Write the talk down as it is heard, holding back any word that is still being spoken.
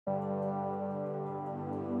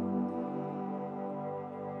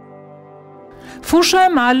Fusha e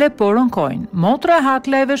male po rënkojnë. Motra e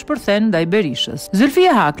Haklajve shpërthen ndaj Berishës.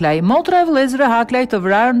 Zylfia Haklaj, motra e vëllezërve Haklaj të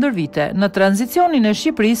vrarë ndër vite në tranzicionin e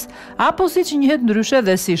Shqipërisë, apo siç njihet ndryshe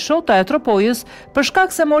dhe si shota e tropojës, për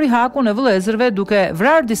shkak se mori hakun e vëllezërve duke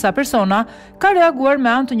vrarë disa persona, ka reaguar me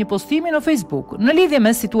anë të një postimi në Facebook në lidhje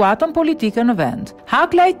me situatën politike në vend.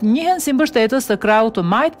 Haklajt njihen si mbështetës të krahut të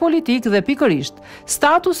majt politik dhe pikërisht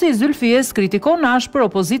statusi i Zylfies kritikon ashpër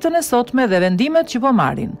opozitën e sotme dhe vendimet që po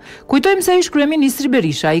marrin. Kujtojmë se ish kryeministri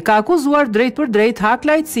Berisha i ka akuzuar drejt për drejt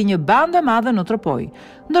Haklajt si një bandë e madhe në tropoj.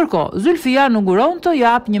 Ndërkohë, Zylfia nuk uron të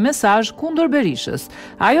jap një mesazh kundër Berishës.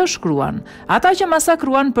 Ajo shkruan: "Ata që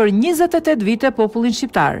masakruan për 28 vite popullin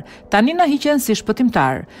shqiptar, tani na hiqen si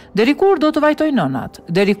shpëtimtar. Deri kur do të vajtojnë nënat?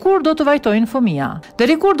 Deri kur do të vajtojnë fëmia?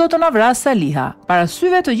 Deri kur do të na vras Saliha? Para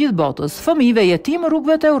syve të gjithë botës, fëmijëve jetim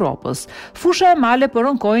rrugëve të Europës. Fusha e male po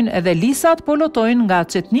rënkojnë edhe lisat po lotojnë nga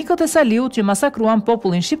çetnikët e Saliut që masakruan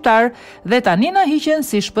popullin shqiptar dhe tani na hiqen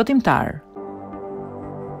si shpëtimtar."